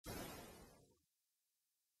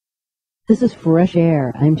This is Fresh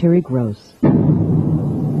Air. I'm Terry Gross.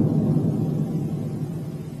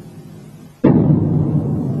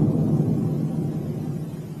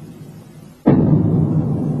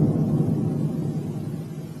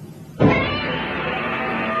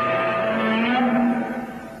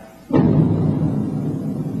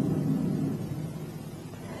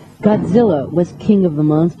 Godzilla was king of the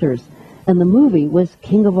monsters, and the movie was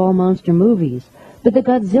king of all monster movies. But the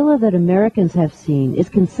Godzilla that Americans have seen is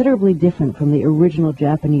considerably different from the original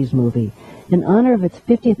Japanese movie. In honor of its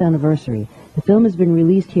 50th anniversary, the film has been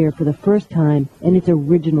released here for the first time in its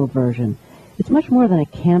original version. It's much more than a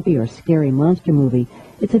campy or scary monster movie.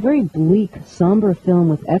 It's a very bleak, somber film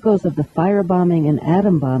with echoes of the firebombing and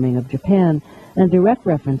atom bombing of Japan and direct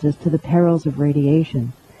references to the perils of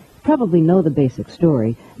radiation. You probably know the basic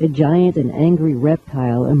story. A giant and angry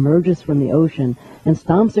reptile emerges from the ocean and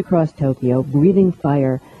stomps across Tokyo, breathing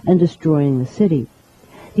fire and destroying the city.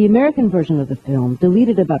 The American version of the film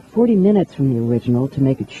deleted about 40 minutes from the original to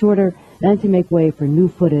make it shorter and to make way for new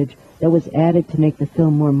footage that was added to make the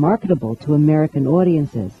film more marketable to American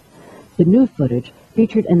audiences. The new footage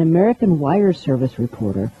featured an American wire service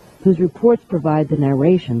reporter whose reports provide the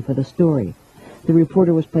narration for the story. The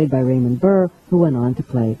reporter was played by Raymond Burr, who went on to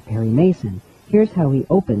play Perry Mason. Here's how he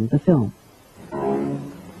opened the film.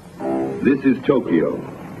 This is Tokyo,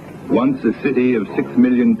 once a city of 6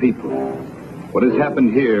 million people. What has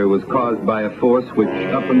happened here was caused by a force which,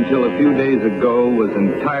 up until a few days ago, was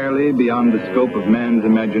entirely beyond the scope of man's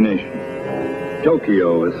imagination.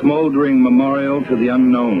 Tokyo, a smoldering memorial to the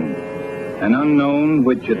unknown. An unknown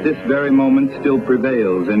which at this very moment still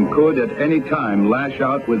prevails and could at any time lash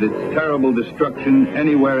out with its terrible destruction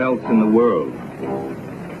anywhere else in the world.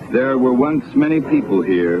 There were once many people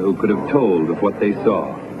here who could have told of what they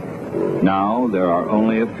saw. Now there are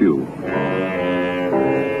only a few.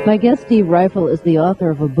 My guest Steve Ryfle is the author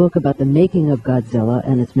of a book about the making of Godzilla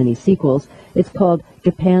and its many sequels. It's called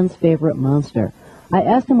Japan's Favorite Mon-Star. I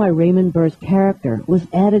asked him why Raymond Burr's character was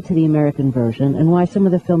added to the American version and why some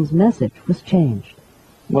of the film's message was changed.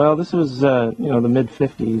 Well, this was, the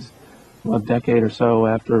mid-50s, a decade or so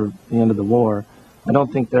after the end of the war. I don't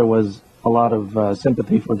think there was a lot of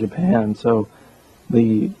sympathy for Japan, so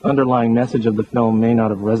the underlying message of the film may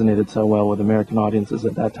not have resonated so well with American audiences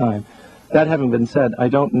at that time. That having been said, I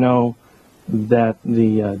don't know that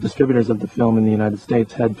the distributors of the film in the United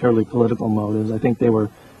States had purely political motives. I think they were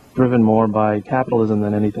driven more by capitalism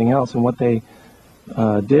than anything else. And what they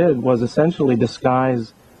did was essentially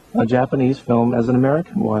disguise a Japanese film as an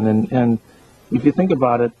American one. And if you think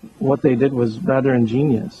about it, what they did was rather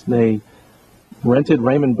ingenious. They rented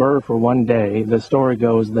Raymond Burr for one day. The story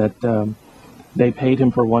goes that they paid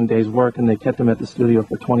him for one day's work, and they kept him at the studio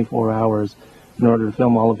for 24 hours in order to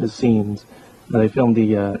film all of his scenes. They filmed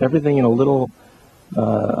everything in on a little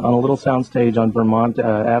soundstage on Vermont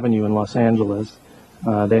Avenue in Los Angeles.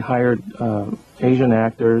 They hired Asian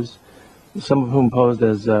actors, some of whom posed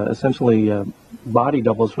as essentially body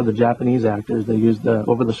doubles for the Japanese actors. They used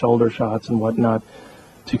over-the-shoulder shots and whatnot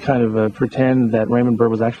to kind of pretend that Raymond Burr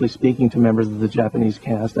was actually speaking to members of the Japanese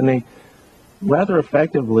cast. And they rather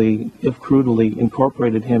effectively, if crudely,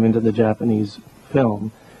 incorporated him into the Japanese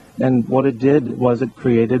film. And what it did was it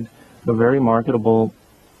created a very marketable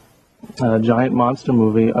giant monster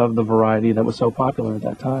movie of the variety that was so popular at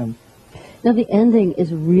that time. Now, the ending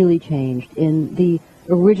is really changed. In the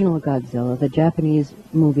original Godzilla, the Japanese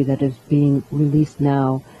movie that is being released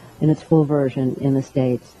now in its full version in the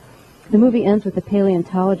States, the movie ends with the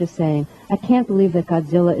paleontologist saying, "I can't believe that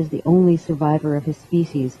Godzilla is the only survivor of his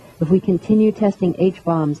species. If we continue testing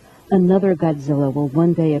H-bombs, another Godzilla will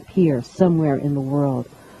one day appear somewhere in the world."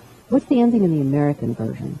 What's the ending in the American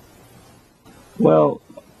version? Well,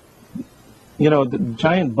 the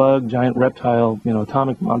giant bug, giant reptile,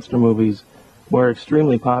 atomic monster movies were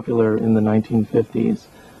extremely popular in the 1950s.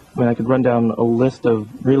 I mean, I could run down a list of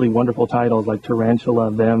really wonderful titles like Tarantula,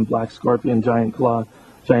 Them, Black Scorpion, Giant Claw,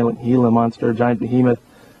 Giant Gila Monster, Giant Behemoth,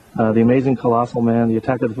 The Amazing Colossal Man, The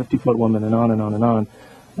Attack of the 50-Foot Woman, and on and on and on.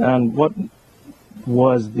 And what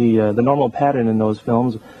was the normal pattern in those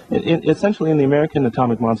films? Essentially, in the American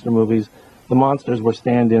atomic monster movies, the monsters were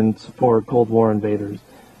stand-ins for Cold War invaders.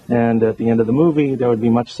 And at the end of the movie, there would be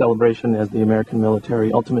much celebration as the American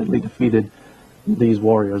military ultimately defeated these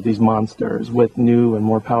warriors, these monsters, with new and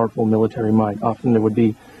more powerful military might. Often there would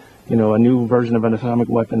be, a new version of an atomic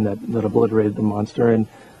weapon that obliterated the monster.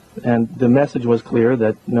 And the message was clear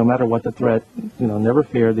that no matter what the threat, never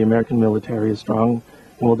fear, the American military is strong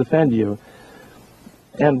and will defend you.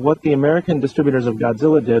 And what the American distributors of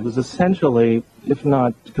Godzilla did was essentially, if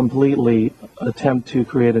not completely, attempt to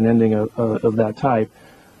create an ending of that type.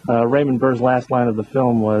 Raymond Burr's last line of the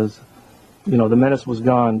film was, the menace was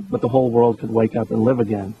gone, but the whole world could wake up and live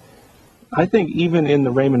again. I think even in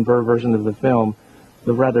the Raymond Burr version of the film,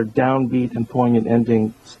 the rather downbeat and poignant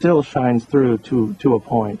ending still shines through to a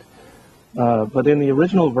point. But in the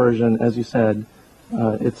original version, as you said,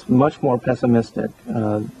 it's much more pessimistic.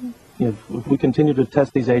 If we continue to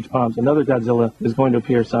test these H-bombs, another Godzilla is going to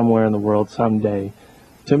appear somewhere in the world someday.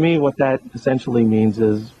 To me, what that essentially means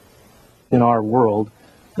is, in our world,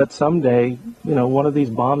 that someday, one of these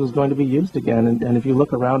bombs is going to be used again. And if you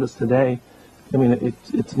look around us today, I mean,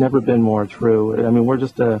 it's never been more true. I mean, we're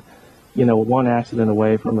just one accident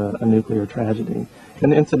away from a nuclear tragedy.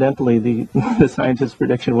 And incidentally, the scientist's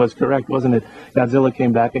prediction was correct, wasn't it? Godzilla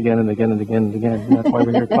came back again and again and again and again. And that's why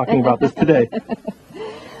we're here talking about this today.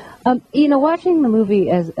 Watching the movie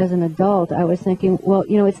as an adult, I was thinking, well,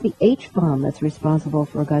 it's the H-bomb that's responsible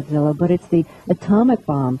for Godzilla, but it's the atomic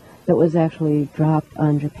bomb that was actually dropped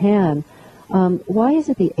on Japan. Why is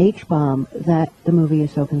it the H-bomb that the movie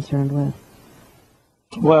is so concerned with?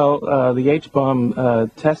 Well, the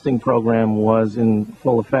H-bomb testing program was in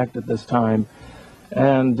full effect at this time,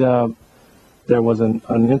 and there was an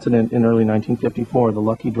incident in early 1954, the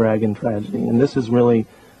Lucky Dragon tragedy, and this is really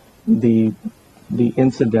the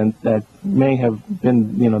incident that may have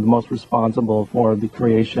been, the most responsible for the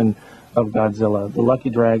creation of Godzilla. The Lucky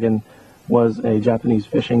Dragon was a Japanese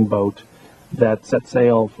fishing boat that set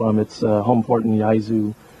sail from its home port in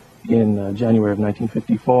Yaizu in January of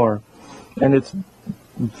 1954, and its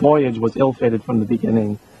voyage was ill-fated from the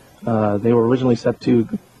beginning. They were originally set to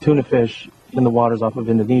tuna fish in the waters off of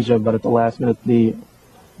Indonesia, but at the last minute, the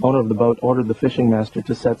owner of the boat ordered the fishing master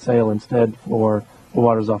to set sail instead for the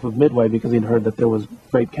waters off of Midway because he'd heard that there was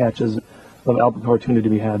great catches of albacore tuna to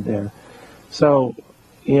be had there. So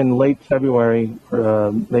in late February,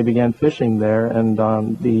 they began fishing there, and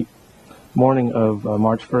on the morning of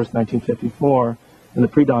March 1st, 1954, in the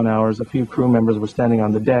pre-dawn hours, a few crew members were standing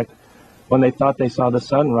on the deck when they thought they saw the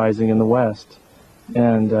sun rising in the west.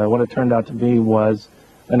 And what it turned out to be was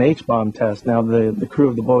an H-bomb test. Now, the crew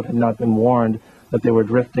of the boat had not been warned that they were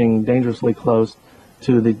drifting dangerously close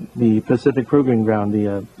to the Pacific Proving Ground,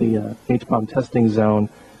 the H-bomb testing zone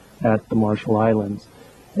at the Marshall Islands.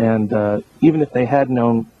 And even if they had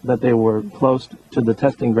known that they were close to the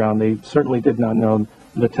testing ground, they certainly did not know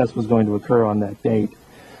that a test was going to occur on that date.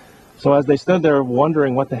 So as they stood there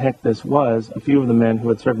wondering what the heck this was, a few of the men who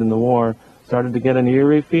had served in the war started to get an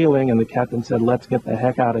eerie feeling, and the captain said, "Let's get the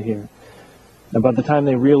heck out of here." And by the time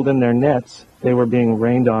they reeled in their nets, they were being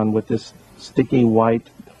rained on with this sticky white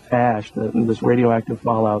ash, this radioactive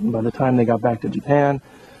fallout. And by the time they got back to Japan,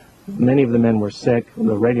 many of the men were sick.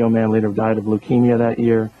 The radio man later died of leukemia that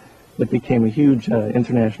year. It became a huge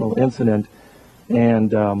international incident.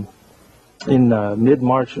 And in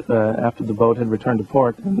mid-March, after the boat had returned to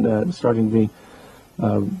port, and starting to be,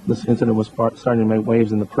 this incident was starting to make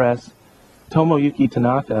waves in the press, Tomoyuki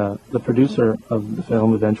Tanaka, the producer of the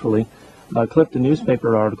film eventually, clipped a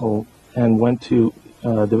newspaper article and went to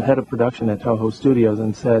the head of production at Toho Studios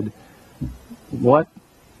and said, what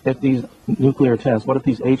if these nuclear tests, what if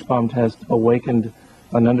these H-bomb tests awakened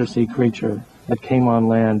an undersea creature that came on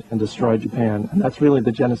land and destroyed Japan? And that's really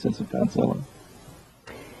the genesis of Godzilla.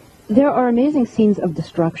 There are amazing scenes of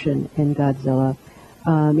destruction in Godzilla.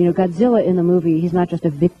 Godzilla in the movie, he's not just a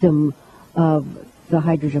victim of the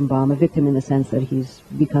hydrogen bomb, a victim in the sense that he's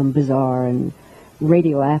become bizarre and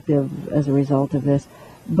radioactive as a result of this,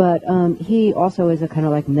 but he also is a kind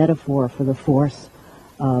of like metaphor for the force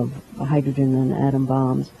of hydrogen and atom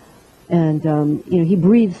bombs. And, he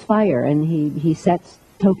breathes fire, and he sets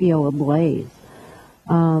Tokyo ablaze.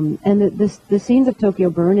 And the scenes of Tokyo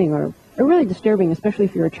burning are really disturbing, especially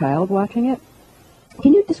if you're a child watching it.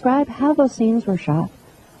 Can you describe how those scenes were shot?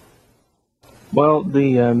 Well,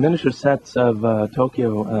 the miniature sets of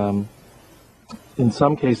Tokyo, in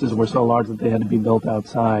some cases, were so large that they had to be built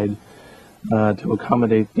outside to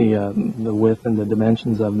accommodate the width and the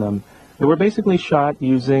dimensions of them. They were basically shot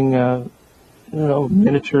using,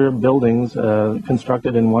 miniature buildings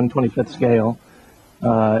constructed in 1/25th scale.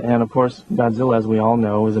 And of course, Godzilla, as we all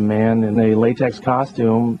know, is a man in a latex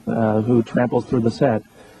costume who tramples through the set.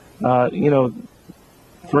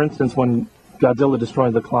 For instance, when Godzilla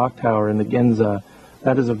destroys the clock tower in the Ginza,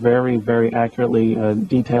 that is a very, very accurately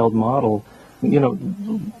detailed model.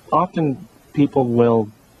 Often people will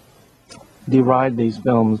deride these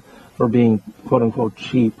films for being quote-unquote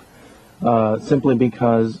cheap, simply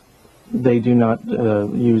because they do not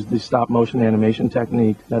use the stop-motion animation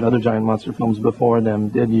technique that other giant monster films before them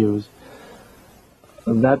did use.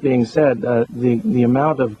 That being said, the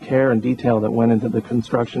amount of care and detail that went into the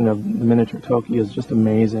construction of the miniature Tokyo is just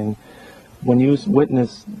amazing. When you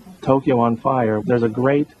witness Tokyo on fire, there's a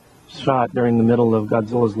great shot during the middle of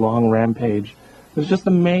Godzilla's long rampage. It was just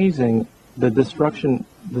amazing. The destruction,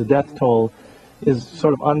 the death toll is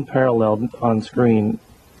sort of unparalleled on screen.